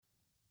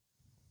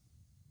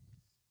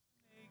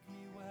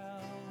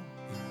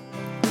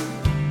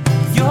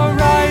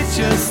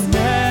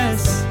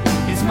righteousness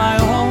is my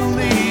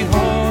only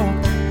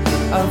hope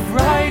of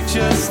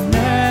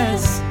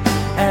righteousness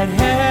at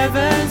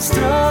heaven's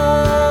throne.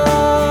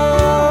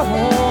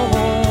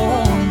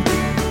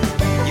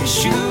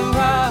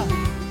 Yeshua.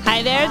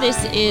 Hi there,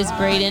 this is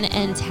Braden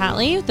and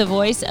Tally, the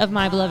voice of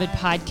My Beloved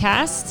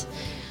podcast.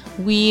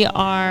 We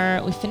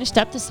finished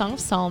up the Song of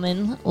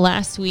Solomon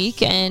last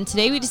week, and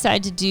today we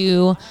decided to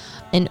do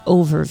an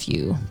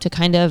overview to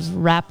kind of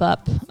wrap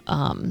up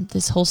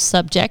this whole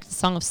subject, the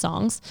Song of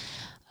Songs.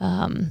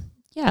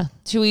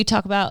 Should we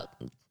talk about,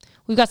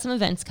 we've got some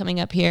events coming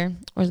up here.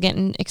 We're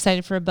getting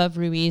excited for Above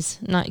Rubies,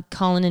 not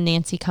Colin and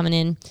Nancy coming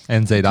in.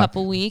 And Zadok. A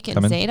couple weeks,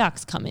 and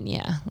Zadok's coming,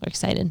 yeah, we're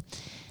excited.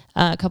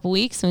 A couple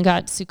weeks, and we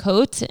got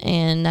Sukkot,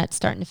 and that's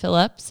starting to fill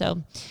up,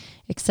 so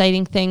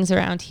exciting things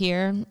around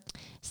here.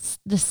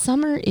 The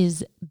summer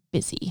is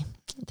busy.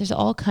 There's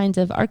all kinds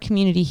of, our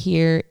community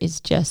here is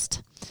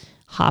just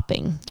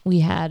hopping. We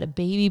had a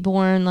baby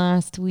born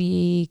last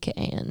week,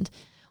 and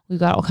we've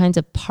got all kinds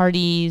of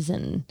parties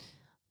and,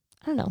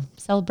 I don't know,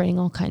 celebrating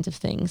all kinds of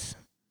things.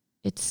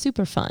 It's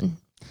super fun.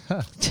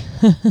 A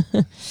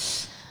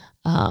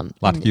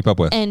lot to keep up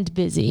with. And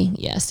busy.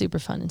 Yeah, super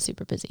fun and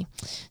super busy.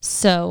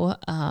 So,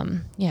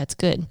 it's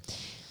good.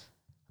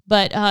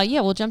 But,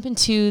 we'll jump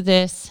into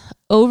this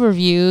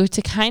overview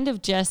to kind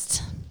of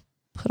just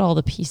put all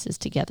the pieces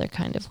together,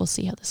 kind of. We'll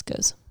see how this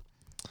goes.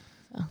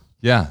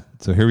 Yeah,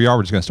 so here we are.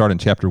 We're just going to start in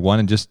chapter 1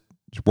 and just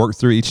work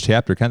through each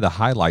chapter, kind of the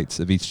highlights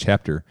of each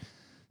chapter.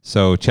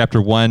 So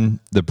chapter 1,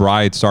 the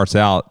bride starts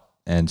out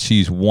and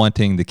she's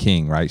wanting the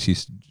king, right?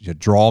 She's,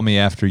 draw me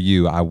after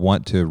you. I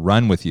want to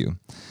run with you.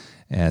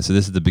 And so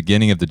this is the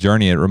beginning of the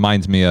journey. It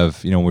reminds me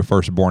of, when we're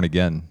first born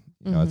again.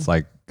 It's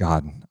like,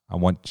 God, I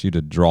want you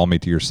to draw me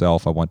to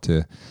yourself. I want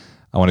to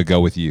go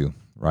with you,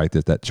 right?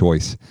 That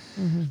choice.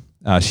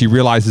 Mm-hmm. She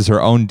realizes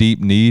her own deep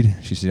need.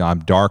 She says, I'm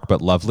dark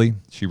but lovely.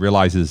 She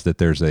realizes that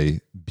there's a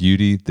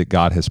beauty that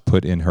God has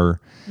put in her.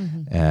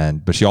 Mm-hmm.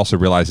 But she also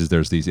realizes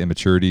there's these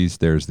immaturities,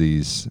 there's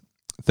these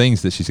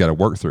things that she's got to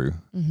work through.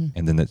 Mm-hmm.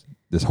 And then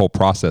this whole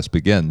process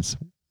begins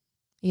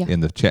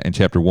in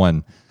chapter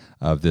 1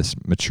 of this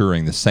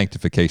maturing, this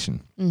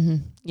sanctification. Mm-hmm.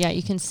 Yeah,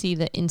 you can see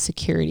the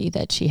insecurity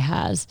that she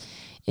has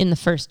in the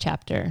first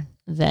chapter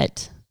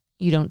that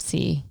you don't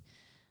see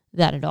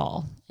that at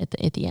all at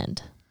the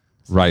end.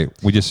 Right.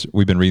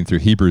 We've been reading through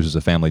Hebrews as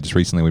a family just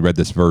recently. We read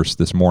this verse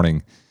this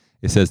morning.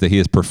 It says that he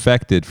has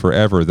perfected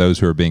forever those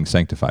who are being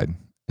sanctified.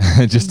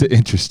 Just an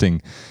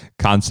interesting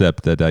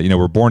concept that,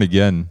 we're born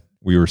again.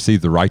 We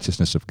receive the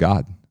righteousness of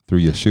God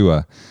through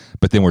Yeshua,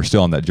 but then we're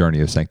still on that journey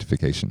of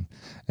sanctification.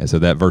 And so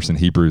that verse in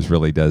Hebrews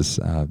really does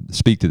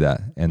speak to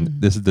that.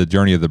 And this is the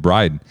journey of the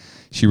bride.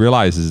 She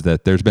realizes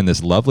that there's been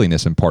this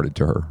loveliness imparted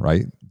to her,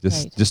 right?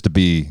 Just to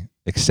be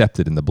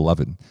accepted in the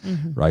beloved,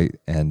 right?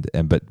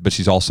 But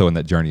she's also in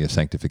that journey of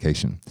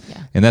sanctification.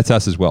 Yeah. And that's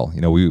us as well.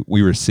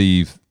 We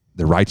receive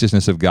the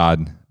righteousness of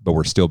God, but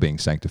we're still being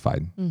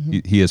sanctified. Mm-hmm.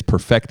 He has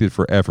perfected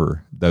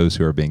forever those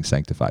who are being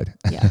sanctified.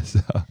 Yeah.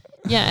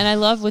 Yeah, and I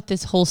love with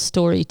this whole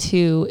story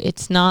too,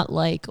 it's not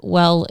like,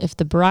 well, if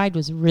the bride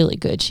was really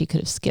good, she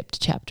could have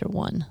skipped chapter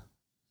 1.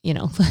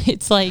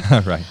 It's like,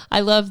 right.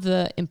 I love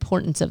the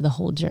importance of the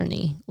whole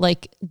journey,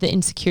 like the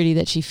insecurity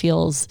that she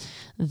feels,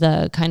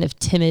 the kind of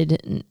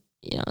timid,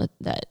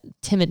 that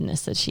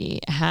timidness that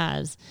she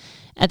has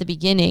at the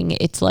beginning.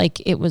 It's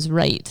like it was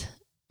right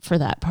for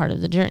that part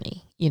of the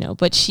journey,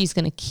 but she's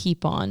going to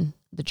keep on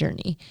the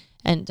journey.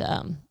 And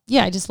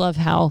I just love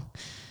how,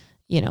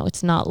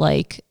 it's not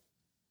like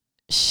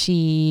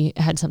she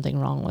had something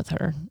wrong with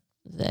her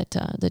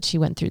that she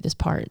went through this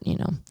part,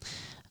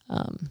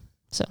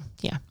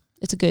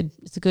 it's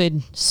a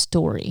good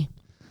story.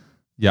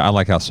 Yeah, I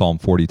like how Psalm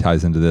 40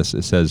 ties into this.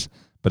 It says,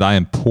 but I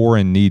am poor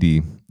and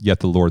needy,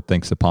 yet the Lord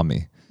thinks upon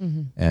me.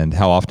 Mm-hmm. And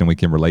how often we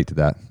can relate to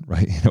that,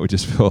 right? We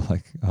just feel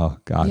like, oh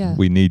God,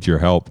 we need your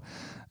help.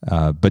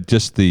 But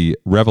just the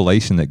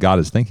revelation that God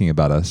is thinking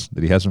about us,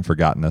 that he hasn't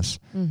forgotten us,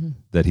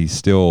 that he's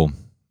still,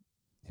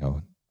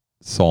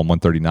 Psalm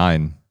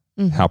 139,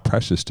 how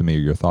precious to me are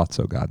your thoughts,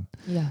 O God.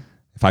 Yeah.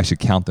 If I should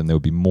count them, there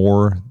would be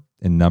more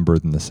in number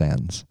than the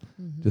sands.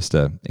 Mm-hmm. Just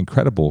an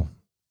incredible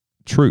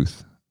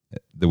truth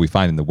that we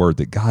find in the word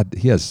that God,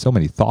 he has so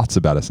many thoughts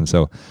about us. And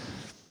so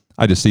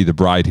I just see the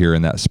bride here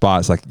in that spot.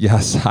 It's like,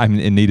 yes, I'm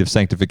in need of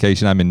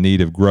sanctification. I'm in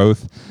need of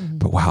growth. Mm-hmm.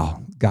 But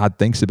wow, God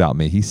thinks about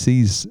me. He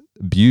sees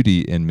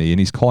beauty in me, and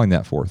he's calling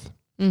that forth.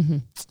 Mm-hmm.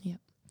 Yeah.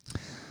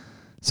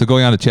 So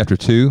going on to chapter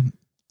 2,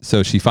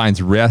 so she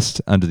finds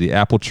rest under the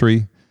apple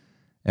tree,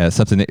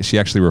 something that she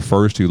actually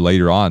refers to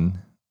later on.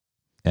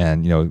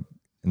 And, and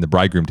the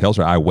bridegroom tells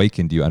her, I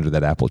awakened you under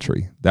that apple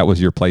tree. That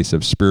was your place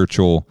of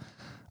spiritual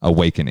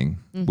awakening.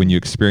 Mm-hmm. When you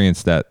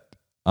experienced that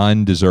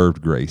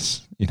undeserved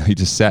grace, you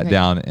just sat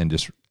down and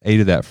just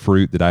ate of that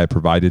fruit that I had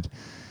provided.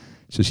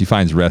 So she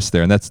finds rest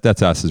there. And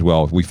that's us as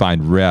well. We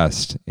find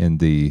rest in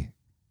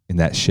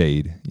that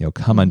shade.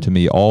 Come unto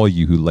me, all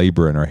you who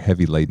labor and are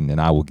heavy laden,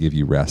 and I will give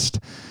you rest.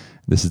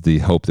 This is the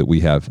hope that we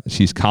have.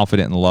 She's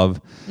confident in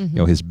love. You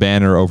know, his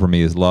banner over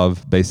me is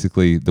love.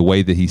 Basically, the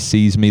way that he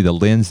sees me, the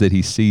lens that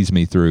he sees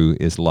me through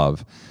is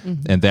love.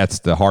 And that's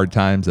the hard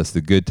times. That's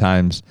the good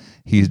times.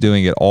 He's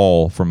doing it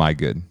all for my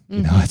good.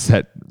 You know, it's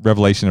that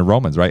revelation of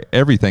Romans, right?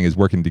 Everything is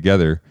working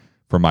together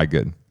for my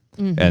good.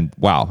 And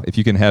wow, if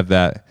you can have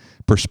that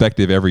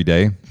perspective every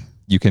day,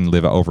 you can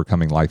live an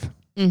overcoming life.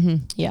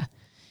 Yeah.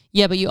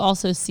 Yeah, but you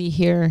also see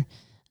here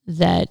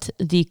that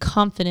the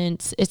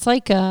confidence, it's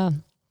like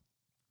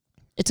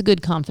it's a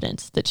good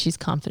confidence that she's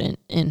confident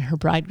in her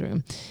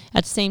bridegroom.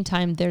 At the same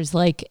time, there's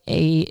like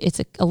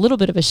it's a little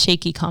bit of a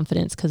shaky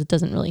confidence because it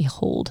doesn't really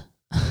hold.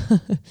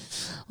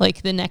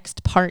 Like the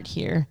next part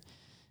here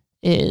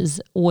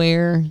is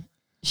where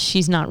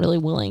she's not really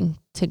willing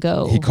to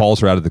go. He calls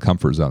her out of the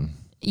comfort zone.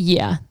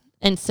 Yeah.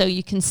 And so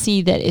you can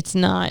see that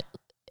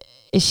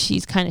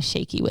she's kind of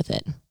shaky with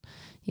it.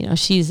 You know,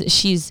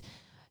 she's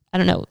I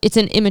don't know, it's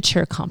an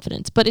immature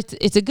confidence, but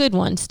it's a good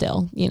one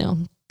still, you know,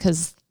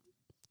 because,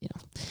 you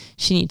know,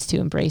 she needs to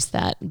embrace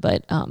that,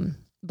 but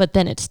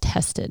then it's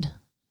tested.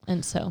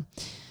 And so,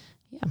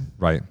 yeah.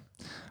 Right.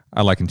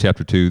 I like in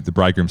chapter 2, the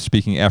bridegroom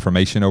speaking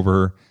affirmation over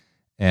her,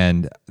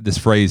 and this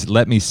phrase,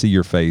 let me see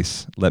your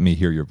face, let me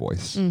hear your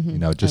voice. You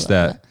know, just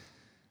that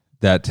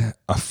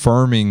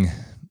affirming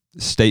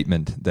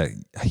statement that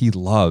he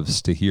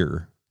loves to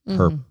hear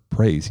her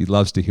praise. He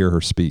loves to hear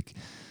her speak.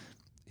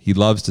 He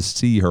loves to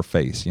see her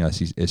face. You know,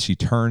 as she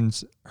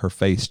turns her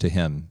face to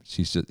him,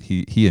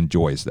 he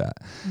enjoys that.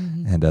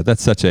 And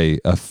that's such a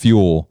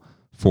fuel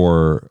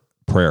for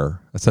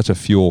prayer. That's such a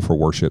fuel for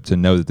worship, to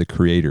know that the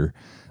Creator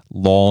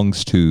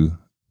longs to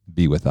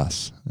be with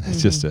us.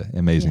 It's just an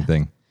amazing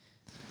thing.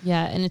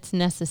 Yeah, and it's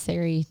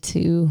necessary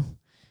to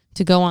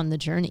go on the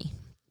journey,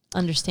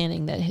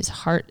 understanding that his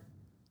heart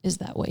is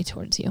that way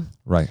towards you.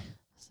 Right.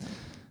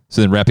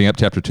 So then wrapping up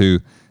chapter 2,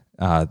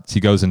 he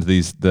goes into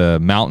the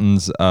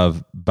mountains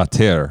of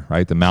Batir,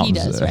 right? The mountains.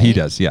 He does, right? He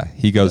does, yeah.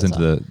 He goes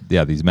into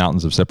these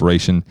mountains of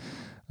separation.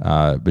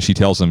 But she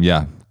tells him,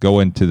 go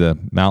into the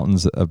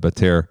mountains of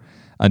Batir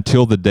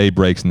until the day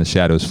breaks and the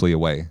shadows flee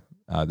away.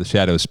 The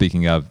shadows,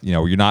 speaking of, you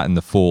know, you're not in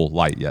the full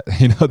light yet.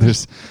 You know,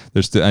 there's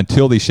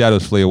until these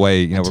shadows flee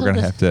away. You know, we're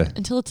gonna have to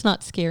until it's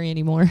not scary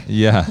anymore.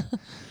 Yeah.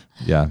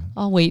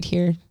 I'll wait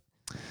here.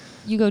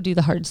 You go do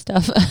the hard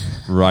stuff.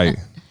 Right.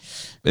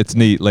 It's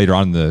neat later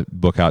on in the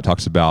book how it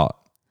talks about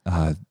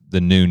the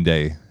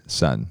noonday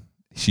sun.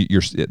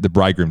 The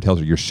bridegroom tells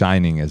her, you're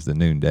shining as the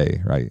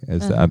noonday, right?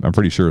 I'm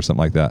pretty sure something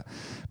like that.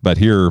 But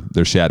here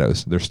there's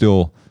shadows. There's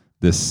still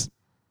this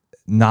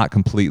not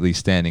completely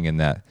standing in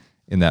that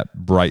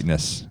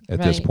brightness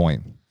at this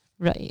point.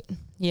 Right.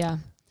 Yeah.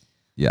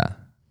 Yeah.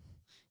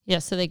 Yeah.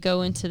 So they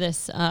go into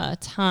this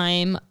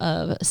time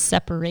of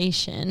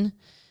separation,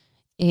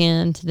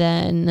 and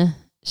then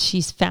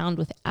she's found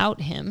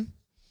without him.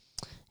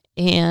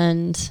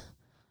 And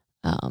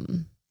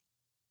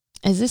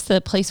is this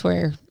the place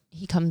where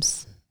he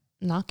comes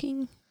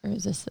knocking, or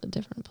is this a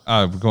different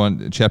place? We're going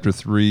to chapter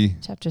 3.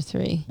 Chapter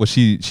 3. Well,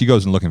 she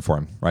goes and looking for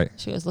him, right?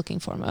 She was looking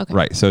for him. Okay.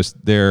 Right. So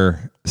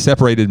they're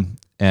separated,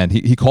 and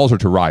he calls her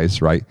to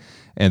rise, right?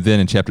 And then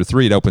in chapter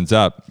 3, it opens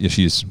up.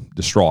 She's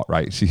distraught,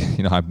 right? She,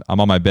 I'm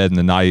on my bed in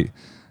the night.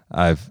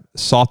 I've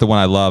sought the one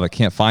I love. I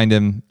can't find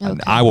him. Okay.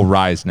 And I will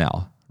rise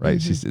now,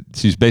 right?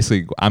 She's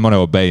basically, I'm going to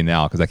obey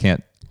now because I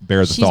can't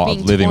bear the thought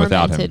of living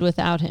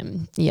without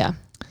him. Yeah.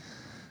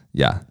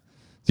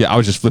 I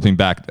was just flipping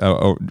back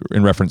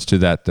in reference to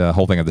that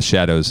whole thing of the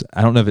shadows.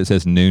 I don't know if it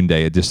says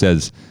noonday. It just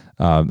says,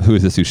 who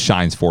is this who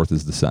shines forth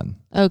as the sun?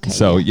 Okay.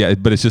 So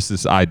but it's just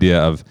this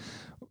idea of,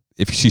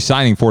 if she's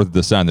shining forth as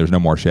the sun, there's no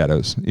more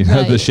shadows. You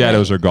know, the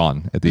shadows are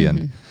gone at the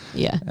end.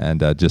 Yeah.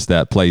 And just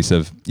that place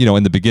of,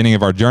 in the beginning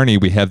of our journey,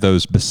 we have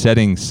those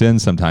besetting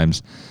sins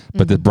sometimes,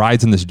 but the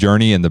bride's in this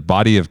journey, and the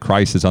body of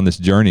Christ is on this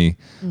journey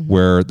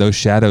where those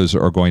shadows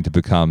are going to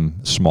become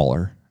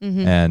smaller,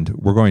 and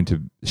we're going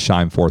to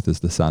shine forth as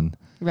the sun.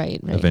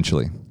 Right.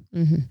 Eventually.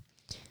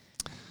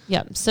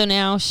 Yeah. So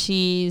now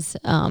she's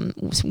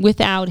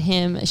without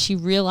him. She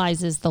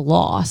realizes the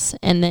loss,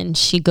 and then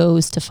she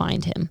goes to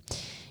find him.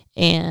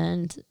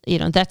 And,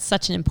 that's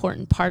such an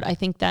important part. I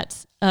think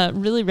that's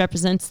really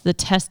represents the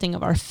testing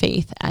of our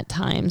faith at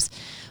times,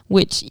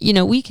 which,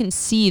 we can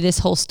see this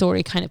whole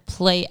story kind of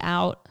play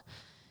out.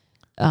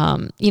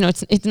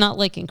 It's not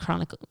like in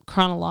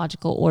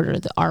chronological order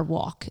that our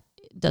walk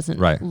doesn't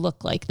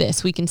look like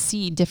this. We can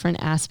see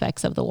different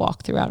aspects of the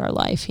walk throughout our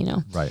life,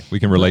 Right. We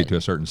can relate to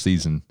a certain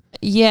season.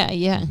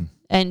 Yeah.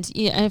 And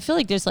I feel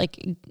like there's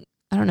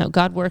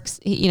God works,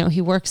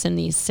 he works in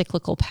these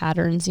cyclical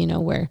patterns, I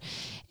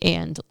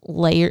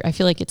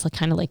feel like it's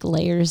kind of like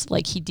layers,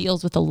 like he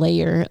deals with a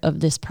layer of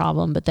this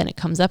problem, but then it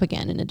comes up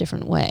again in a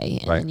different way,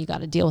 and then you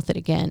got to deal with it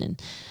again.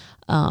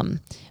 And,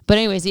 but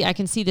anyways, I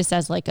can see this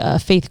as like a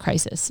faith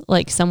crisis,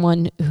 like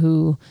someone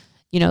who,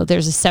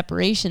 there's a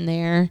separation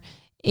there,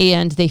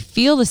 and they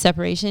feel the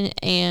separation,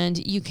 and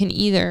you can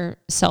either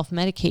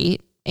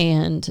self-medicate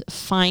and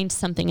find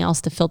something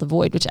else to fill the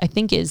void, which I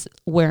think is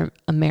where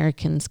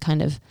Americans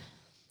kind of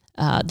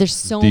There's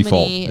so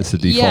Default. many. It's the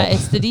default. Yeah,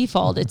 it's the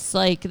default. It's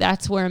like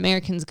that's where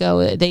Americans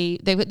go.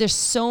 There's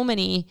so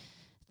many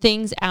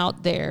things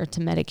out there to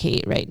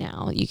medicate right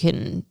now. You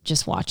can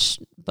just watch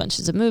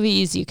bunches of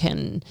movies. You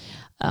can,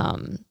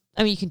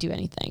 you can do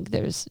anything.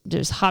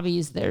 There's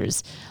hobbies.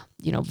 There's,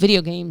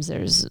 video games.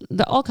 There's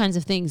all kinds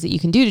of things that you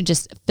can do to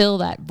just fill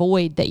that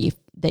void that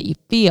you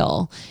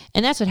feel.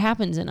 And that's what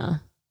happens in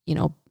a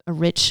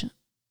rich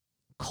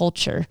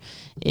culture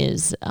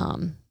is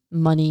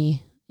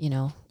money.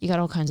 You got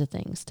all kinds of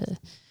things to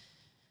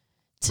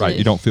right.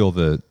 You don't feel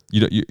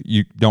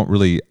you don't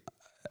really,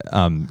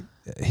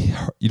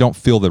 you don't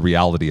feel the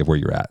reality of where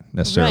you're at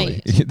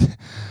necessarily.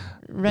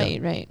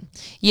 Right. Right.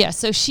 Yeah.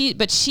 So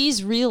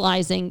she's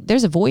realizing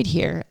there's a void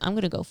here. I'm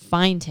going to go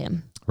find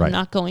him. Right. I'm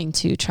not going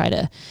to try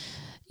to,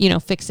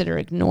 fix it or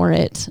ignore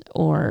it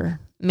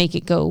or make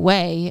it go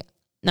away.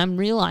 I'm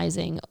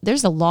realizing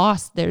there's a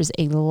loss, there's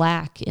a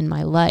lack in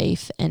my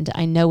life, and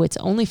I know it's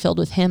only filled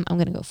with him. I'm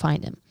going to go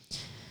find him.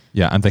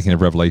 Yeah. I'm thinking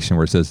of Revelation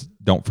where it says,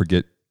 don't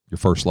forget your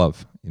first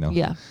love,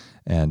 Yeah.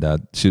 And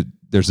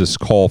there's this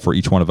call for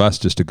each one of us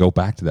just to go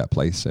back to that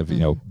place of,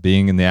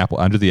 being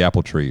under the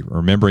apple tree,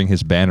 remembering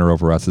his banner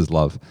over us is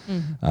love.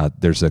 Mm-hmm.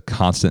 There's a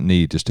constant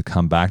need just to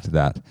come back to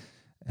that.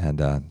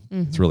 And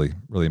it's really,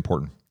 really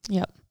important.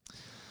 Yep.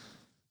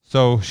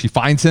 So she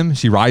finds him.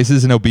 She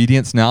rises in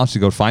obedience now. She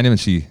goes find him, and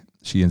she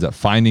ends up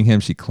finding him.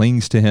 She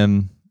clings to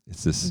him.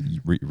 It's this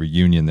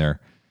reunion there.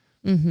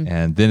 Mm-hmm.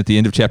 And then at the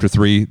end of chapter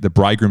 3, the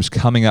bridegroom's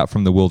coming up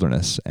from the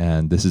wilderness.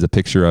 And this is a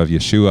picture of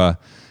Yeshua.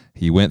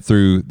 He went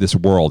through this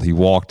world. He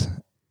walked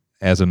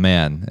as a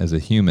man, as a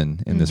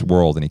human in this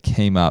world, and he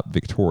came up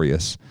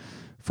victorious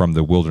from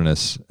the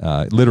wilderness.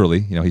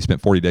 Literally, he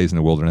spent 40 days in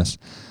the wilderness,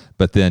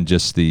 but then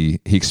he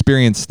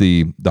experienced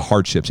the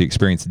hardships. He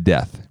experienced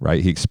death,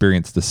 right? He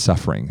experienced the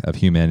suffering of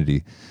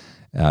humanity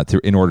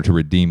in order to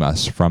redeem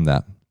us from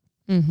that.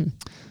 Mm-hmm.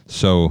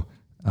 So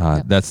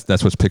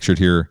that's what's pictured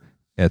here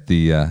at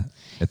the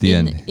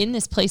end. In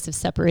this place of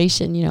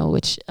separation,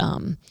 which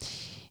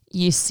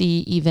you see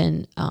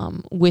even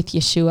with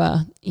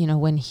Yeshua,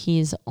 when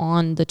he's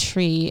on the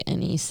tree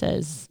and he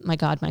says, my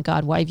God,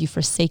 why have you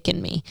forsaken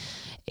me?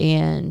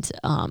 And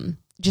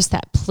just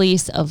that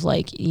place of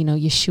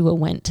Yeshua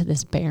went to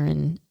this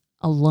barren,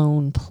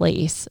 alone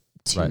place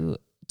to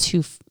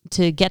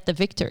get the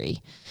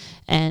victory.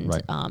 And,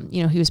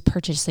 he was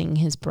purchasing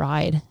his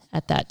bride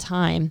at that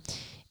time.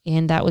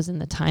 And that was in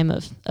the time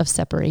of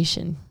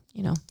separation,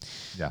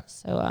 Yeah.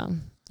 So,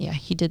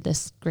 he did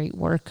this great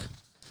work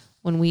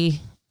when we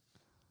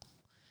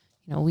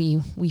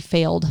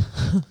failed.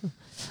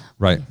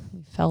 Right.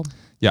 We fell.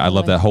 Yeah, I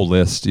love that whole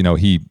list.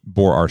 He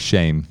bore our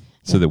shame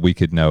so that we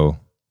could know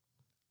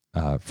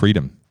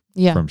freedom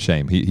from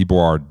shame. He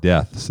bore our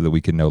death so that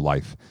we could know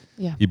life.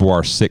 Yeah. He bore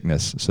our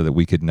sickness so that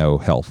we could know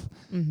health.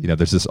 Mm-hmm.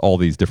 There's just all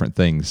these different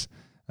things.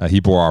 He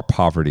bore our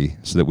poverty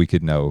so that we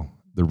could know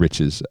the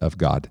riches of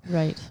God.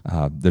 Right.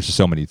 There's just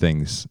so many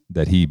things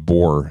that he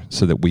bore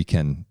so that we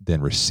can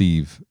then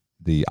receive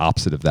the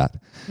opposite of that.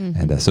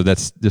 Mm-hmm. And so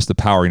that's just the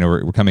power.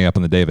 We're coming up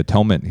on the Day of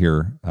Atonement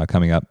here,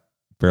 coming up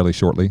fairly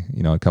shortly,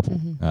 a couple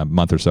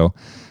month or so.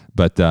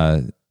 But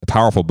a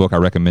powerful book, I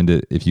recommend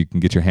it if you can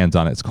get your hands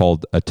on it. It's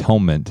called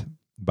Atonement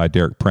by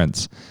Derek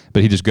Prince.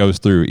 But he just goes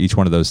through each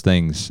one of those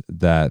things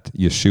that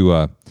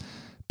Yeshua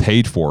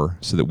paid for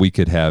so that we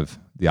could have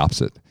the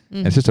opposite. Mm-hmm.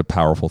 And it's just a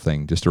powerful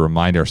thing just to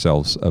remind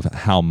ourselves of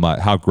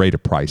how great a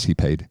price he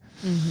paid.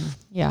 Mm-hmm.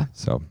 Yeah.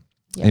 So,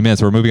 amen.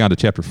 So we're moving on to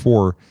chapter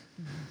 4.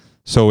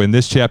 So in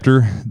this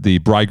chapter, the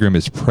bridegroom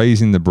is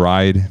praising the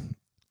bride,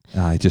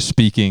 just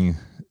speaking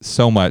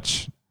so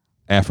much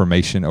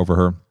affirmation over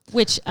her.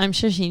 Which I'm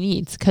sure she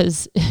needs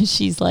because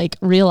she's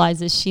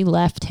realizes she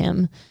left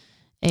him.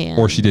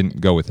 Or she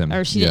didn't go with him.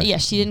 Or she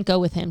didn't go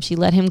with him. She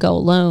let him go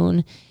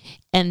alone.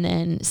 And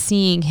then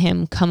seeing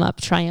him come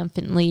up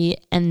triumphantly,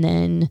 and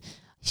then,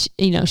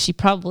 she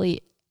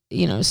probably,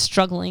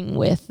 struggling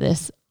with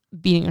this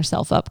beating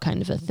herself up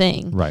kind of a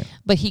thing. Right.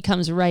 But he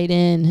comes right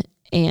in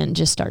and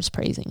just starts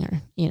praising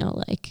her,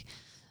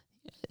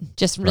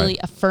 just really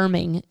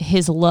affirming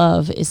his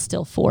love is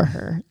still for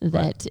her,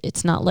 that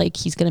it's not like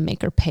he's going to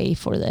make her pay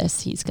for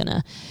this. He's going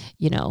to,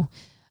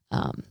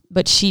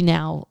 but she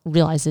now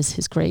realizes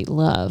his great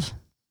love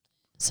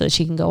so that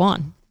she can go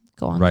on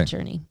the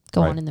journey,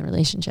 go on in the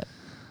relationship.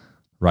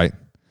 Right.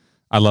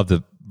 I love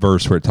the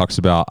verse where it talks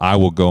about, I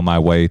will go my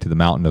way to the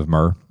mountain of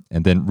myrrh.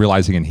 And then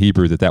realizing in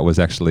Hebrew that was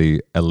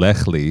actually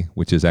elechli,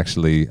 which is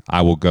actually,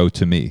 I will go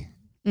to me.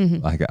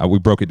 Mm-hmm. We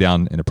broke it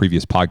down in a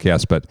previous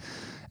podcast, but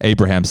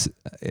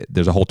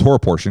there's a whole Torah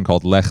portion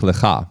called Lech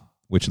Lecha,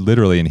 which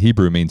literally in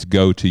Hebrew means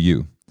go to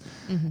you.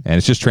 Mm-hmm. And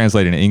it's just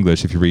translated in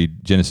English. If you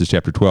read Genesis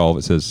chapter 12,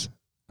 it says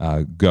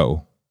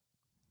go.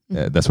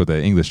 Mm-hmm. That's what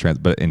the English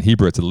but in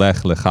Hebrew it's Lech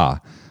Lecha,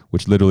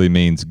 which literally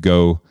means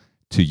go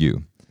to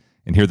you.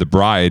 And here the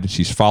bride,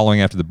 she's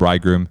following after the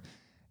bridegroom,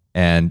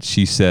 and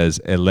she says,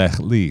 Elech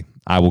li,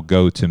 I will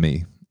go to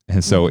me.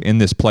 And so in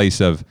this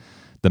place of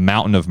the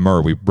mountain of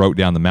myrrh, we broke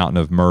down the mountain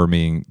of myrrh,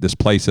 meaning this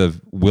place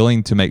of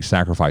willing to make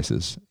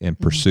sacrifices in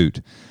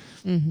pursuit.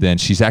 then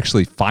she's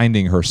actually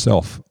finding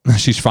herself.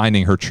 She's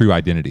finding her true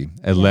identity.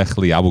 Elech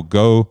li, I will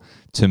go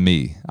to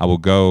me. I will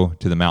go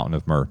to the mountain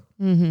of myrrh.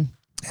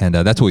 And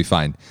that's what we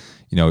find.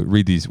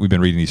 We've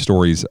been reading these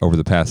stories over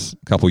the past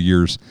couple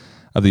years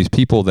of these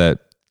people that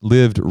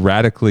lived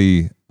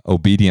radically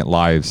obedient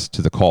lives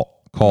to the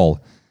call.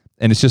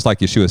 And it's just like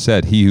Yeshua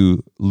said, he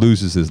who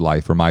loses his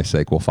life for my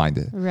sake will find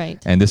it.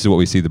 Right. And this is what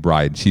we see the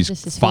bride.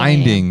 She's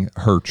finding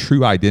her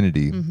true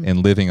identity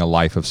and living a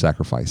life of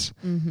sacrifice.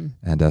 And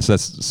so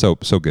that's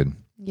so good.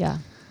 Yeah,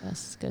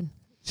 that's good.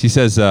 She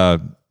says,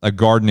 a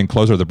garden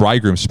enclosed, or the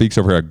bridegroom speaks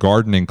over her, a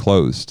garden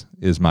enclosed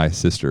is my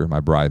sister, my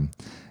bride.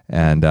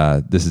 And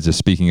this is just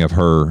speaking of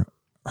her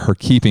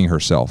keeping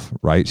herself,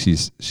 right?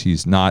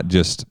 She's not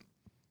just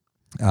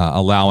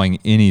allowing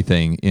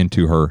anything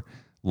into her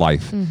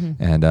life.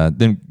 And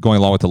then going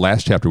along with the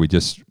last chapter we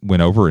just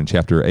went over in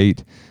chapter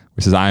 8,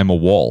 which says, I am a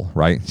wall,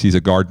 right? She's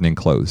a garden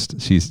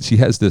enclosed. She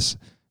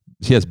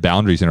has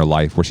boundaries in her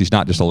life where she's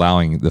not just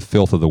allowing the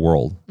filth of the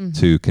world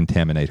to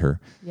contaminate her.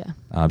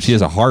 Yeah. She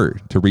has a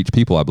heart to reach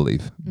people, I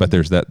believe, but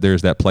there's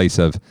that place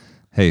of,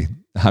 hey,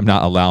 I'm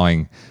not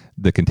allowing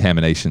the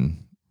contamination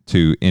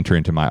to enter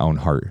into my own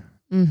heart,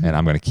 and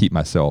I'm going to keep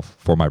myself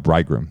for my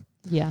bridegroom.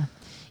 Yeah.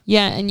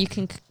 Yeah. And you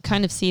can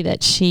kind of see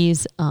that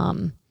she's,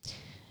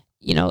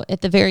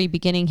 at the very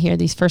beginning here,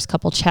 these first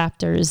couple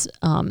chapters,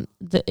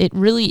 it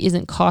really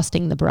isn't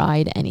costing the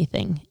bride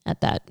anything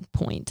at that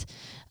point.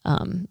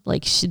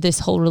 This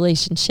whole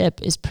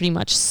relationship is pretty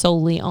much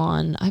solely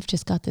on, I've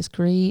just got this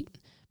great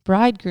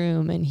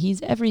bridegroom and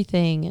he's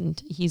everything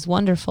and he's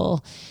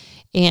wonderful.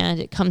 And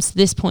it comes to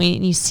this point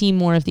and you see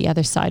more of the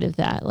other side of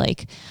that.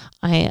 Like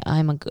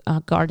I'm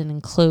a garden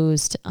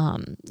enclosed,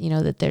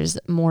 that there's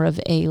more of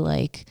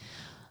a,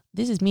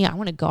 this is me. I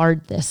want to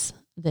guard this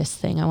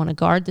thing. I want to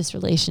guard this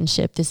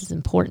relationship. This is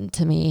important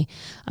to me.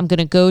 I'm going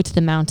to go to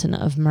the mountain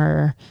of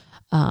myrrh.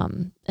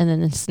 And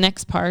then this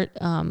next part,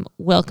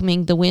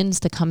 welcoming the winds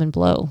to come and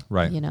blow.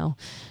 Right.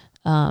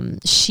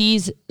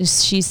 She's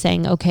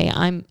saying, okay,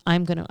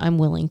 I'm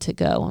willing to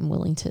go. I'm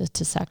willing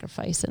to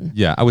sacrifice. And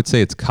yeah, I would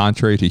say it's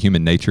contrary to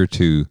human nature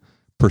to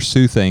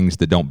pursue things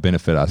that don't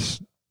benefit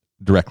us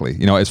directly,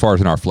 as far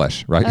as in our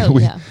flesh, right?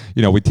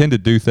 Oh, we tend to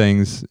do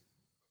things.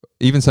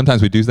 Even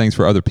sometimes we do things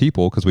for other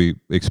people because we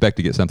expect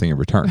to get something in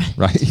return,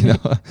 right?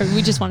 Or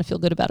we just want to feel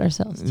good about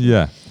ourselves.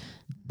 Yeah.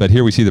 But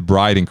here we see the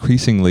bride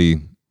increasingly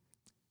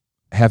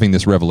having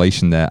this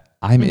revelation that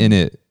I'm in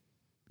it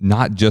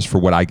not just for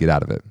what I get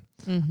out of it.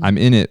 I'm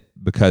in it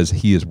because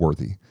he is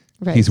worthy.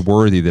 Right. He's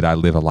worthy that I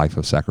live a life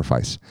of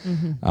sacrifice,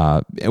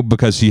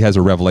 because she has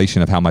a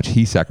revelation of how much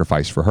he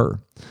sacrificed for her,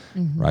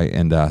 right?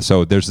 And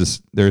so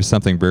there's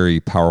something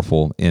very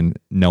powerful in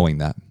knowing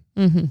that.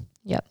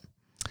 Yep.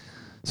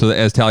 So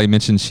as Tally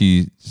mentioned,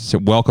 she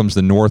welcomes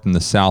the north and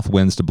the south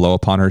winds to blow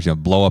upon her.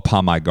 Blow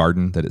upon my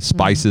garden, that its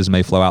spices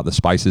may flow out. The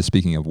spices,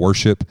 speaking of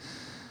worship.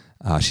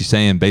 She's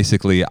saying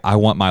basically, I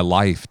want my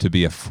life to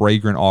be a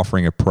fragrant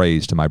offering of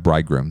praise to my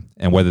bridegroom.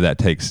 And whether that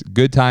takes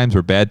good times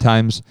or bad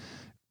times,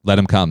 let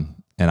him come.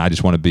 And I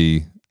just want to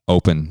be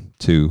open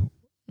to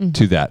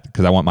that,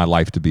 because I want my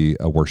life to be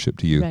a worship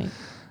to you. Right.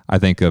 I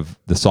think of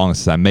the song that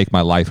says, I make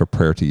my life a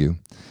prayer to you.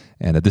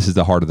 And this is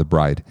the heart of the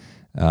bride.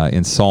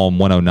 In Psalm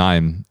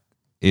 109,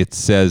 it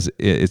says,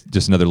 it's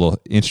just another little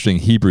interesting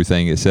Hebrew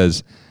thing. It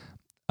says,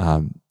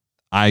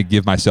 I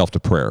give myself to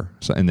prayer,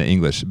 so in the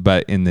English,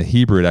 but in the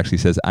Hebrew it actually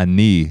says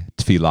ani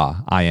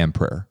tefillah, I am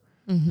prayer.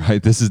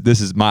 Right? This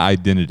is my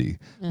identity.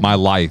 My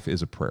life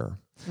is a prayer.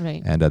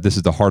 Right. And this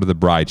is the heart of the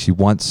bride. She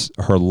wants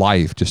her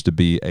life just to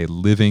be a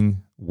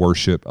living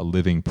worship, a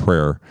living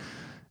prayer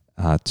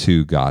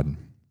to God.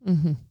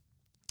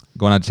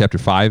 Going on to chapter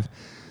 5.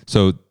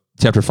 So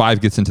chapter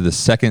 5 gets into the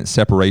second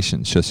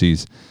separation. So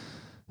she's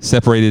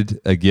separated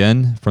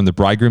again from the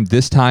bridegroom,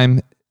 this time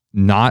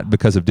not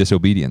because of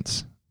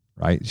disobedience.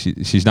 Right?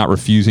 She's not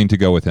refusing to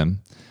go with him.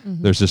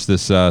 There's just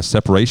this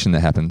separation that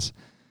happens,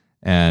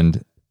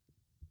 and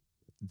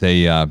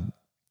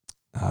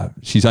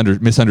she's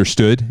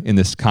misunderstood in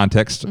this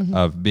context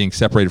of being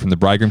separated from the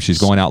bridegroom. She's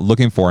going out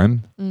looking for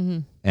him,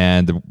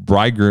 and the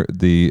bridegroom,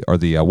 the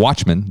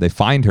watchmen, they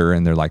find her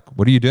and they're like,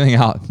 "What are you doing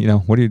out?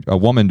 What are a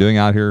woman doing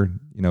out here?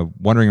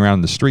 Wandering around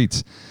in the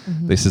streets?"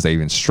 They says they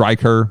even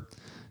strike her.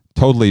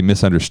 Totally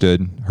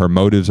misunderstood. Her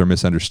motives are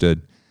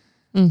misunderstood.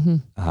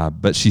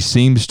 But she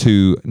seems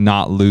to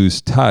not lose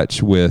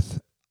touch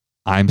with,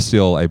 I'm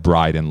still a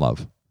bride in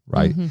love,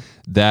 right?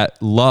 That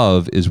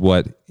love is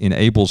what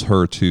enables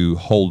her to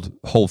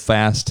hold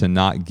fast, to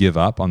not give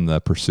up on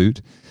the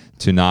pursuit,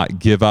 to not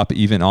give up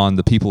even on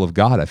the people of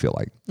God, I feel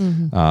like.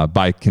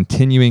 By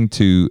continuing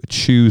to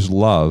choose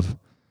love,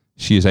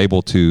 she is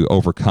able to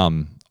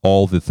overcome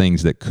all the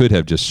things that could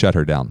have just shut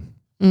her down.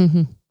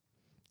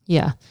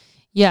 Yeah.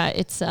 Yeah,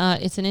 it's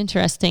an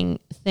interesting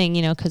thing,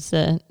 because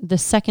the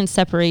second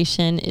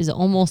separation is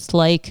almost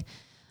like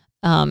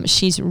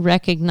she's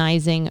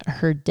recognizing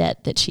her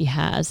debt that she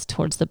has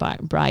towards the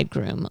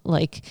bridegroom.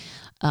 Like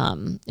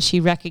she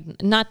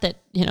not that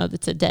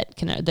that's a debt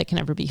that can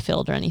never be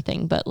filled or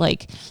anything, but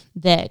like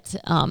that.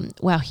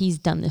 Wow, he's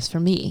done this for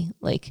me.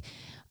 Like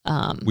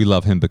we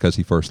love him because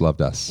he first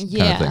loved us.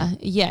 Yeah, kind of thing.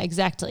 yeah,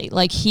 exactly.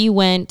 Like he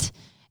went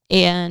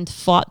and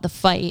fought the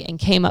fight and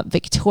came up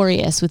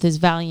victorious with his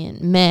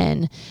valiant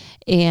men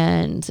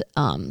and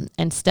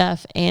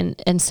stuff.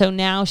 And so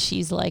now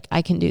she's like,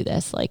 I can do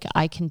this. Like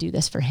I can do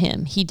this for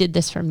him. He did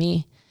this for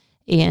me,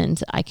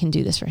 and I can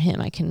do this for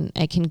him. I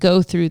can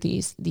go through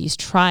these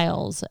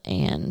trials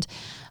and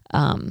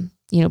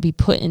be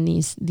put in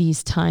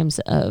these times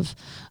of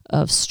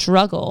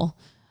struggle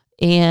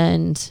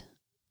and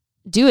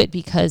do it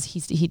because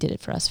he did it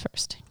for us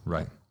first.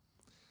 Right.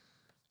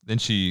 Then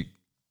she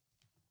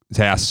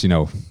asks,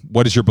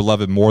 what is your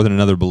beloved more than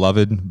another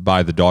beloved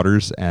by the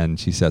daughters? And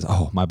she says,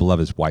 oh, my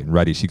beloved is white and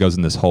ready. She goes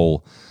in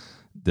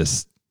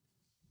this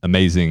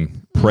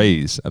amazing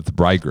praise of the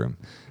bridegroom,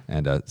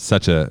 and there's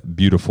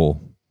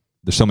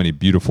so many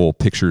beautiful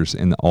pictures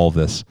in all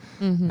this.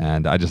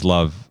 And I just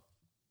love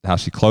how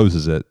she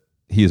closes it.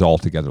 He is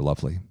altogether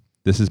lovely.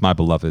 This is my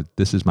beloved.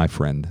 This is my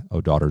friend,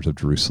 O daughters of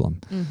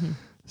Jerusalem.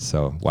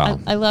 So, wow.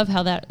 I love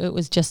how that it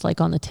was just like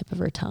on the tip of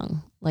her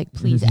tongue. Like,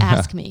 please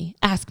ask me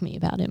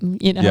about him,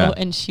 Yeah.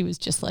 And she was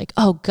just like,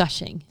 oh,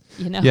 gushing,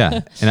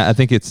 Yeah. And I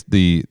think it's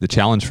the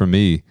challenge for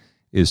me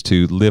is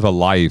to live a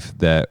life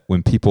that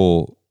when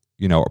people,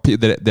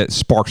 that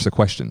sparks the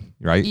question,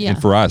 right? Yeah.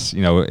 And for us,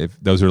 if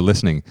those are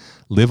listening,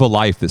 live a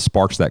life that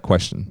sparks that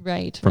question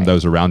from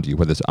those around you,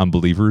 whether it's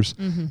unbelievers,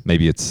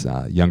 maybe it's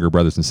younger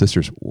brothers and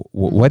sisters.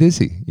 What is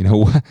he?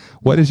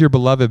 What is your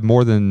beloved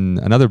more than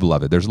another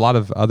beloved? There's a lot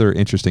of other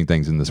interesting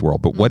things in this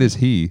world, but what is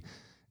he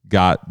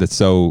got that's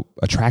so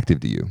attractive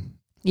to you?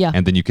 Yeah.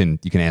 And then you can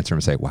answer him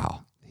and say,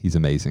 wow, he's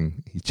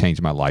amazing. He's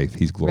changed my life.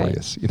 He's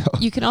glorious.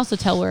 Right. You can also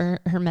tell where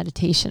her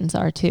meditations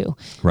are too.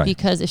 Right.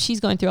 Because if she's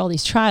going through all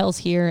these trials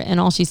here and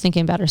all she's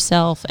thinking about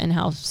herself and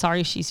how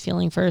sorry she's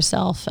feeling for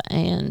herself,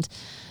 and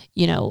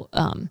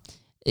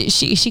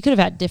she could have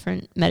had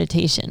different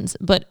meditations,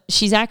 but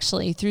she's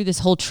actually, through this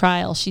whole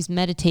trial, she's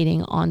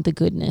meditating on the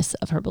goodness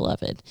of her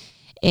beloved.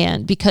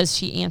 And because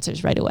she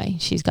answers right away,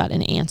 she's got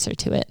an answer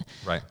to it.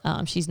 Right.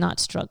 She's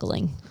not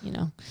struggling,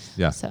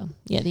 Yeah. So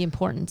the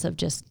importance of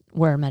just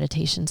where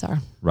meditations are.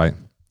 Right.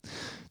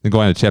 Then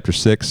going to chapter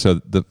 6. So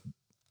the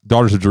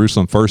daughters of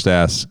Jerusalem first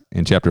ask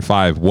in chapter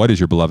 5, what is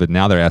your beloved?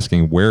 Now they're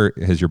asking, where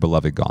has your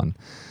beloved gone?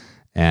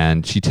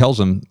 And she tells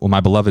them, well, my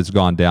beloved's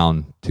gone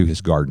down to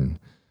his garden.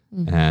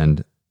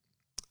 And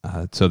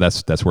so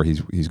that's where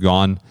he's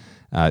gone.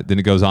 Then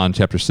it goes on,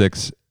 chapter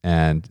 6,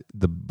 and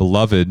the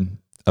beloved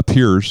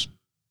appears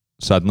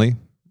suddenly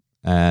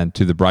and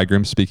to the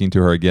bridegroom, speaking to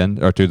her again,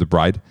 or to the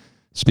bride,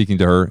 speaking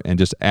to her, and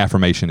just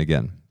affirmation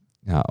again.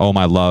 Oh,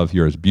 my love,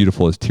 you're as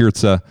beautiful as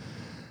Tirzah.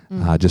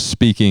 Just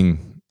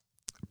speaking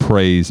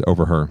praise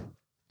over her.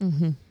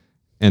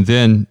 And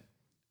then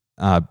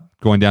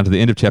going down to the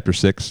end of chapter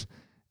 6,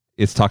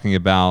 it's talking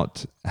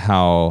about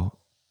how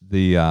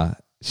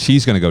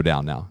she's going to go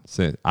down now.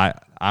 So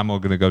I'm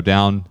going to go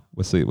down.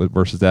 What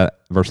verse is that?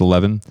 Verse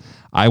 11.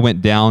 I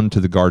went down to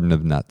the garden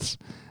of nuts.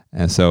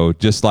 And so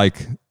just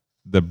like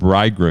the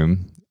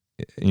bridegroom,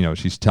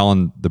 she's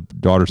telling the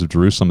daughters of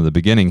Jerusalem in the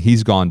beginning,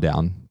 he's gone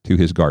down to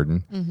his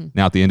garden.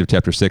 Now at the end of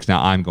chapter 6,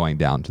 now I'm going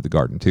down to the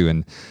garden too.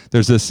 And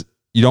there's this,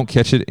 you don't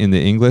catch it in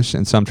the English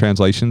in some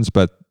translations,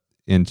 but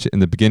in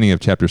the beginning of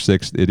chapter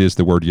 6, it is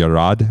the word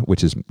yarad,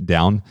 which is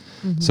down.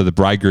 So the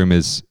bridegroom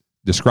is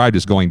described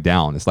as going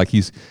down. It's like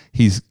he's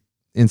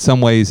in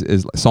some ways,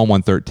 is Psalm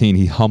 113,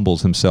 he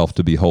humbles himself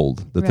to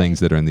behold the things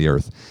that are in the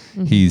earth.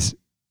 He's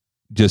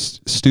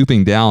just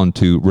stooping down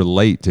to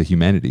relate to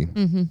humanity.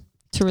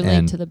 To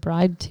relate to the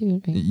bride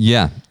too. Right?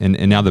 Yeah.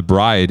 And now the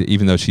bride,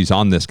 even though she's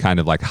on this kind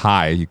of like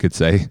high, you could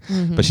say,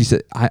 but she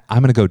said, I'm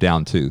going to go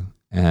down too.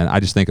 And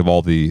I just think of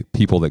all the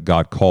people that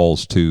God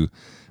calls to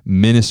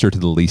minister to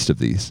the least of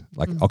these.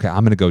 Like, okay,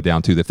 I'm going to go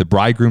down too. If the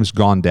bridegroom's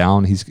gone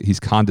down, he's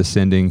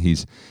condescending.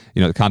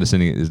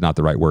 Condescending is not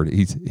the right word.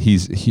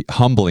 He's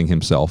humbling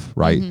himself,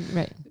 right?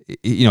 Right.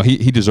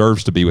 He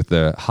deserves to be with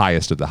the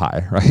highest of the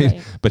high,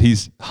 right? But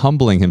he's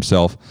humbling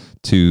himself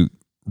to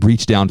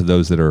reach down to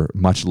those that are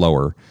much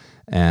lower.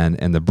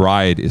 And the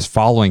bride is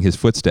following his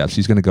footsteps.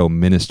 She's going to go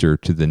minister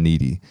to the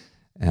needy.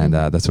 And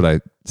that's what I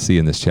see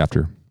in this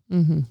chapter.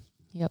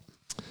 Yep.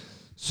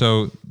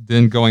 So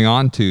then going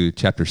on to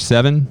chapter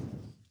 7,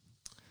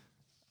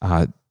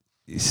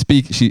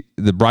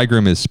 the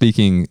bridegroom is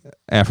speaking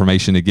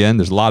affirmation again.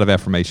 There's a lot of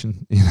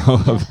affirmation,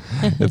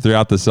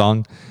 throughout the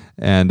song,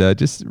 and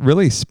just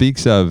really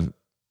speaks of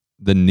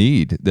the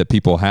need that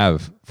people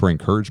have for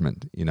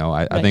encouragement.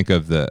 I think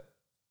of the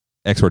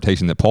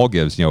exhortation that Paul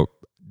gives,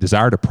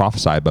 desire to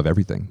prophesy above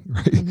everything,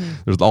 right?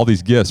 There's all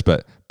these gifts,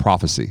 but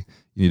prophecy.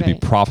 You need to be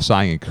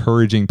prophesying,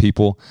 encouraging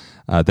people.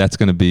 That's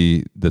going to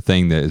be the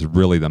thing that is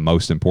really the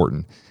most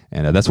important.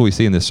 And that's what we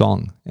see in this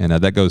song. And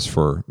that goes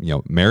for,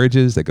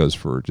 marriages, that goes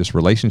for just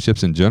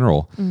relationships in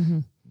general.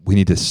 We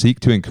need to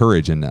seek to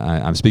encourage. And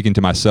I'm speaking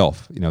to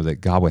myself,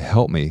 that God would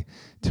help me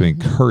to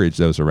encourage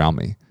those around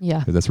me. Yeah.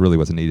 Because that's really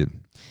what's needed.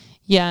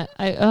 Yeah.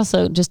 I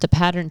also, just a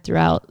pattern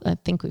throughout, I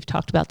think we've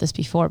talked about this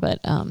before, but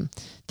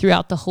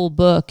throughout the whole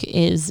book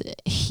is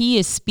he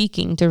is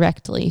speaking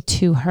directly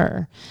to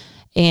her.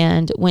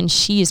 And when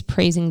she is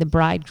praising the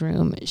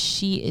bridegroom,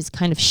 she is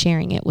kind of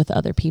sharing it with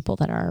other people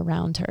that are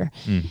around her.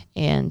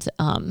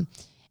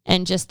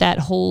 And just that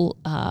whole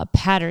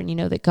pattern,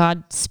 that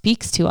God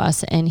speaks to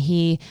us and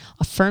he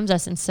affirms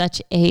us in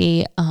such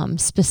a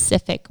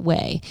specific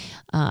way.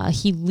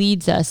 He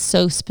leads us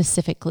so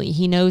specifically.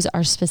 He knows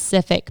our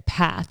specific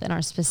path and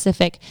our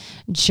specific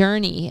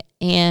journey.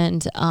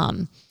 And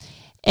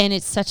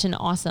it's such an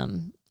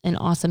awesome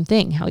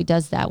thing how he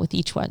does that with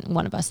each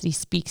one of us, that he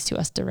speaks to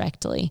us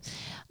directly.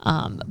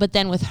 But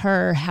then with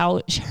her,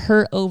 how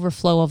her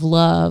overflow of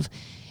love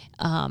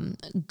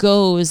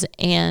goes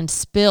and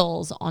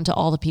spills onto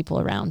all the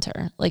people around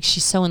her. Like,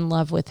 she's so in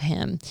love with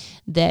him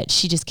that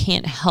she just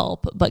can't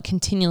help but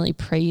continually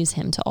praise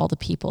him to all the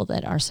people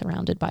that are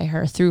surrounded by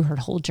her through her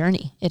whole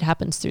journey. It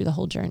happens through the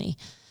whole journey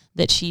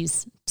that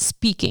she's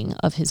speaking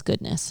of his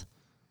goodness.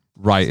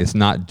 Right. It's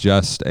not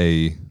just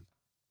a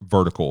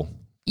vertical.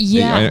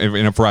 Yeah.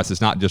 And for us,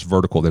 it's not just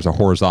vertical. There's a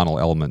horizontal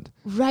element.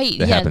 Right.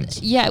 That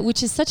happens. Yeah.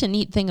 Which is such a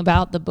neat thing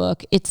about the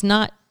book. It's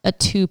not a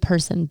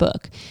 2-person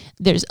book.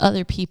 There's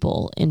other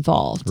people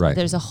involved. Right.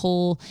 This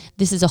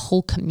is a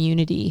whole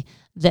community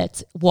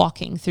that's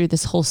walking through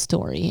this whole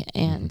story.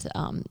 And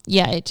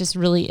it just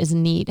really is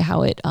neat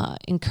how it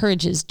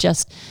encourages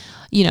just,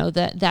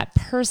 that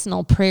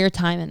personal prayer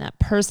time and that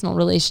personal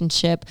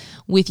relationship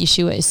with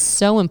Yeshua is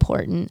so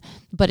important,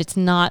 but it's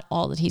not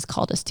all that he's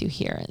called us to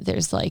here.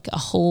 There's like a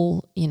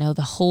whole,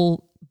 the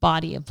whole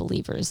body of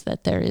believers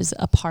that there is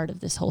a part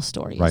of this whole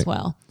story as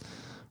well.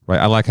 Right.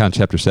 I like how in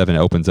chapter 7 it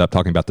opens up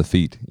talking about the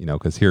feet,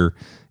 because here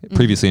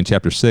previously in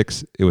chapter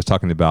 6, it was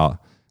talking about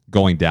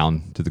going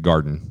down to the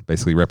garden,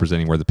 basically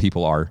representing where the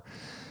people are.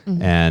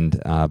 And,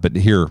 but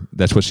here,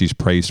 that's what she's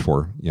praised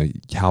for.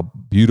 How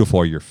beautiful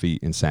are your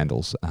feet in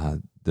sandals.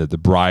 The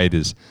bride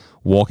is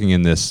walking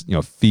in this,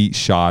 feet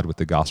shod with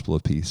the gospel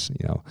of peace.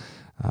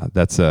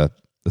 That's a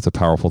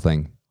powerful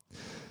thing.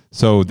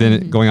 So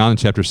then going on in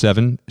chapter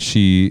 7,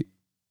 she's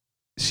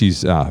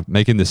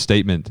making this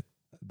statement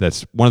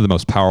that's one of the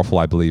most powerful,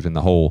 I believe, in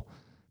the whole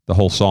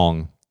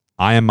song.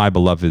 I am my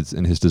beloved's,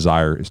 and his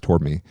desire is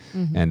toward me.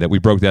 And that we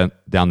broke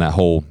down that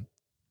whole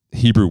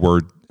Hebrew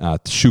word,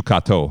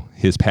 shukato,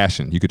 his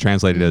passion. You could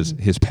translate it as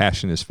his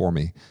passion is for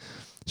me.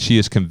 She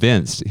is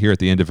convinced here at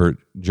the end of her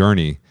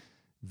journey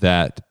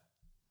that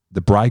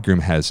the bridegroom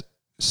has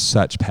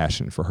such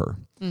passion for her.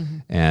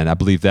 And I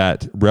believe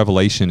that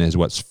revelation is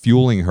what's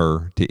fueling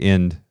her to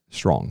end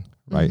strong,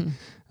 right?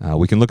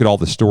 We can look at all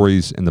the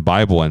stories in the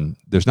Bible, and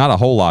there's not a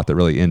whole lot that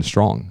really ends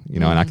strong,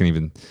 and I can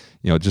even,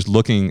 just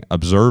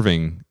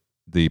observing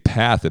the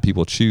path that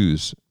people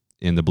choose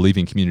in the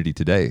believing community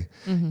today.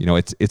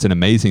 It's an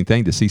amazing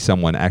thing to see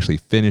someone actually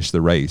finish the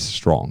race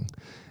strong.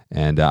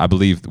 And I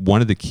believe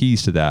one of the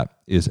keys to that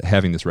is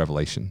having this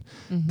revelation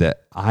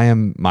that I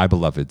am my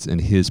beloved's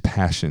and his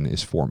passion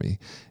is for me.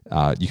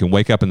 You can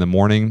wake up in the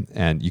morning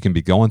and you can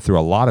be going through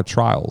a lot of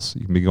trials.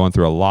 You can be going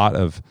through a lot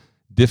of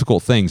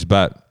difficult things,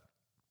 but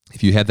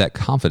if you have that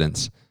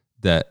confidence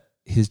that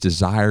his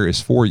desire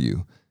is for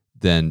you,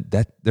 then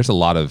there's a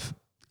lot of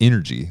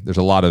energy. There's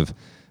a lot of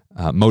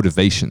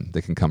motivation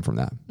that can come from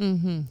that.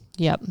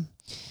 Yep.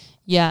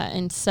 Yeah.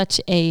 And such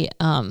a,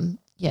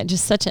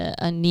 just such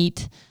a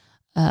neat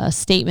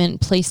statement,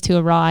 place to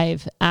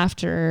arrive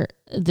after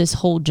this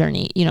whole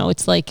journey.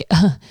 It's like,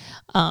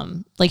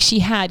 like she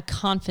had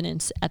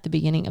confidence at the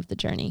beginning of the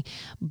journey,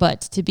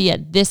 but to be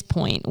at this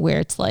point where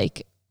it's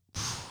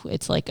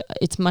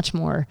much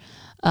more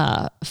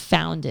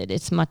founded.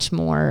 It's much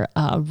more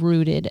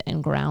rooted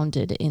and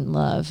grounded in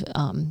love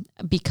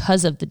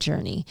because of the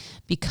journey,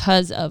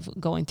 because of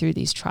going through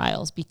these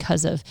trials,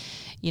 because of,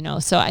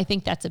 so I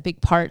think that's a big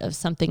part of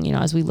something,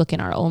 as we look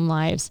in our own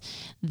lives,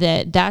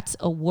 that's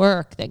a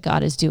work that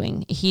God is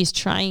doing. He's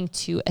trying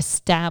to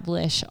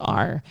establish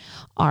our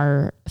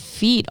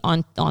feet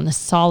on the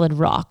solid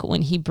rock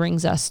when he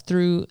brings us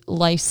through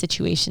life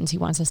situations. He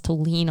wants us to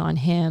lean on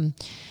him,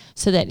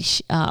 so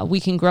that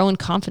we can grow in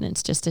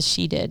confidence, just as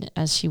she did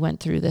as she went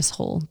through this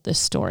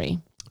story.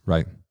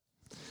 Right.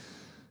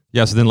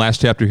 Yeah. So then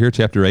last chapter here,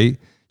 chapter 8,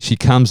 she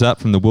comes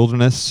up from the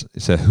wilderness.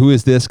 It said, who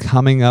is this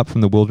coming up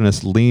from the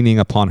wilderness, leaning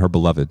upon her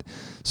beloved?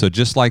 So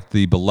just like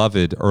the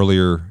beloved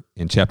earlier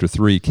in chapter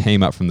 3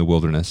 came up from the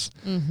wilderness,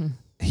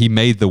 he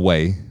made the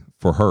way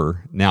for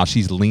her. Now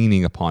she's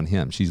leaning upon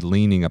him. She's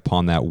leaning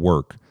upon that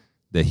work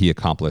that he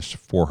accomplished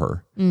for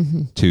her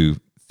to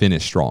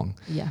finish strong.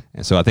 Yeah.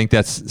 And so I think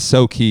that's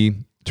so key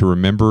to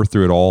remember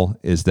through it all,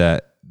 is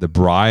that the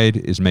bride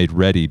is made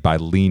ready by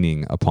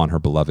leaning upon her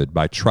beloved,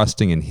 by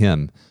trusting in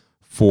him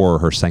for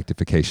her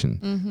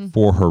sanctification,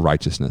 for her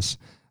righteousness.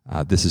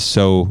 This is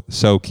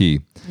so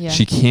key. Yeah.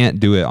 She can't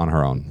do it on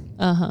her own.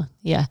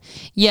 Yeah.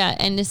 Yeah.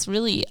 And this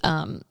really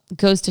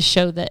goes to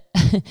show that,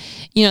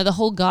 the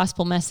whole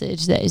gospel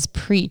message that is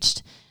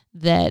preached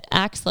that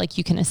acts like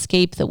you can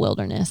escape the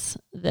wilderness,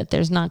 that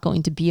there's not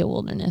going to be a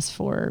wilderness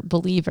for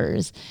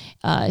believers.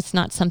 It's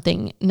not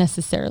something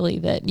necessarily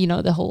that,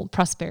 the whole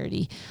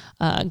prosperity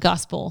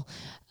gospel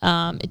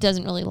it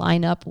doesn't really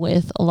line up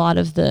with a lot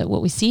of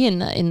what we see in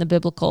the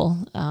biblical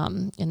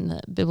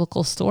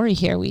story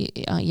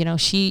here.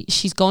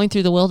 She's going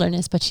through the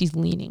wilderness, but she's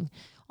leaning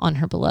on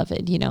her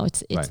beloved.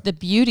 It's Right. the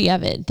beauty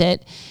of it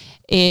that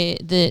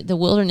the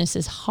wilderness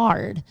is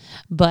hard,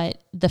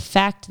 but the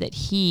fact that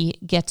he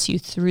gets you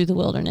through the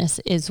wilderness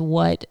is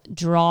what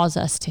draws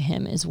us to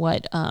him, is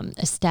what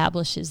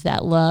establishes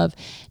that love,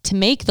 to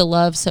make the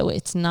love so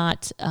it's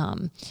not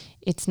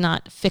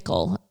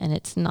fickle, and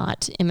it's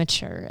not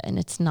immature, and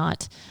it's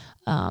not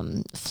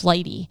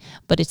flighty,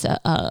 but it's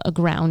a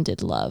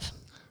grounded love.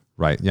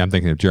 Right. Yeah, I'm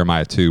thinking of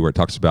Jeremiah 2, where it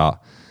talks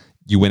about,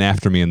 you went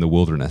after me in the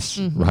wilderness,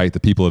 right? The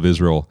people of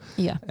Israel.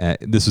 Yeah.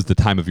 This is the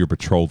time of your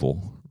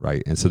betrothal,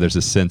 right? And so there's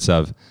a sense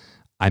of,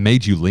 I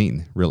made you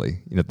lean, really.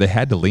 They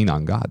had to lean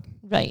on God.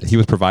 Right. He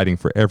was providing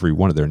for every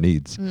one of their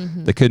needs.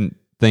 They couldn't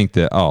think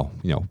that,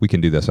 we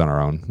can do this on our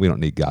own. We don't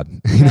need God.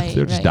 Right,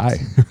 They'll just right. die,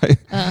 right?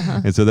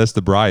 And so that's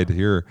the bride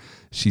here.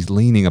 She's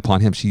leaning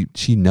upon him.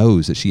 She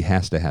knows that she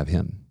has to have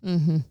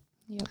him.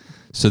 Yep.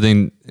 So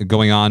then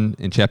going on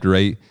in chapter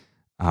 8,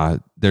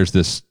 there's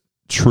this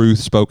truth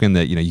spoken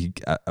that,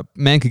 a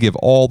man could give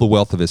all the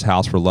wealth of his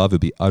house for love,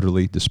 would be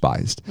utterly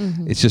despised.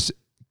 It's just,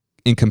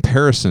 in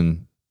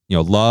comparison,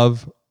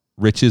 love,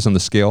 riches on the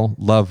scale,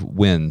 love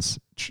wins,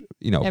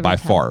 Every by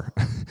time. far.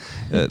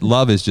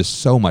 Love is just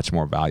so much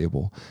more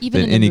valuable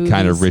Even than in the any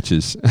kind of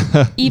movies.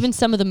 riches. Even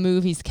some of the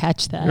movies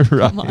catch that.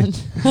 Right. Come on.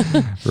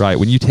 Right.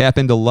 When you tap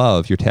into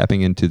love, you're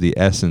tapping into the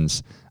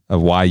essence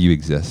of why you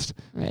exist,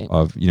 Right.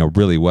 of,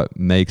 really what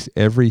makes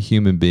every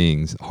human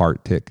being's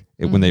heart tick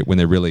when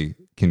they really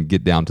can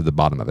get down to the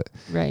bottom of it.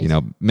 Right.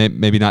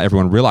 Maybe not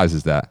everyone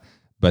realizes that,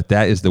 but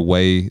that is the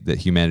way that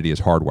humanity is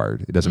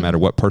hardwired. It doesn't matter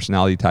what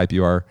personality type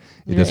you are.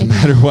 It doesn't Right.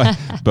 matter what,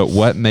 but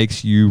what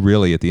makes you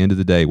really, at the end of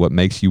the day, what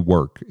makes you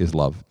work is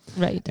love.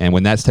 Right. And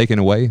when that's taken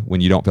away,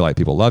 when you don't feel like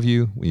people love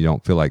you, when you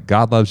don't feel like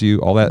God loves you,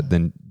 all that,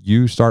 then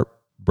you start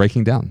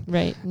breaking down.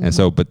 Right. And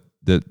so, but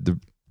the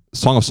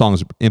Song of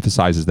Songs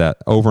emphasizes that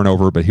over and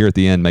over, but here at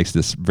the end makes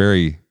this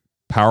very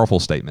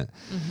powerful statement.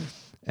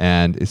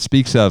 And it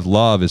speaks of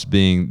love as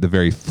being the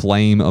very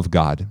flame of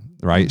God,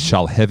 right?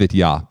 Shalhevet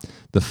Yah,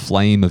 the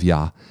flame of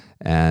Yah.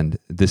 And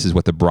this is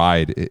what the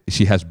bride,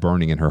 she has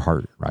burning in her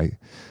heart, right?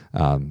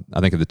 I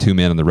think of the two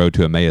men on the road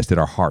to Emmaus, did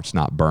our hearts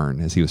not burn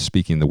as he was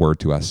speaking the word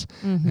to us?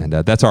 And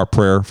that's our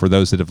prayer for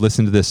those that have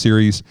listened to this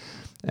series.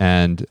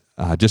 And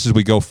just as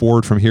we go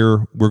forward from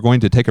here, we're going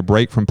to take a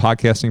break from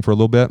podcasting for a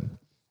little bit,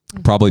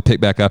 probably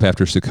pick back up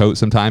after Sukkot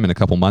sometime in a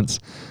couple months.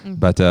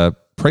 But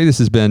pray this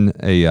has been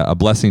a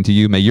blessing to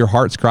you. May your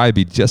heart's cry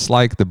be just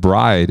like the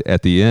bride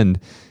at the end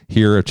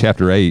here of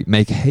chapter 8.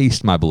 Make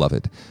haste, my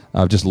beloved.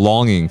 Just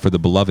longing for the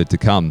beloved to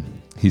come.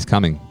 He's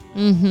coming.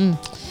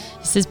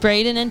 This is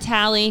Braden and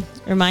Tally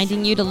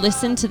reminding you to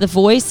listen to the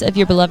voice of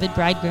your beloved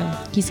bridegroom.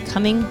 He's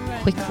coming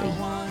quickly.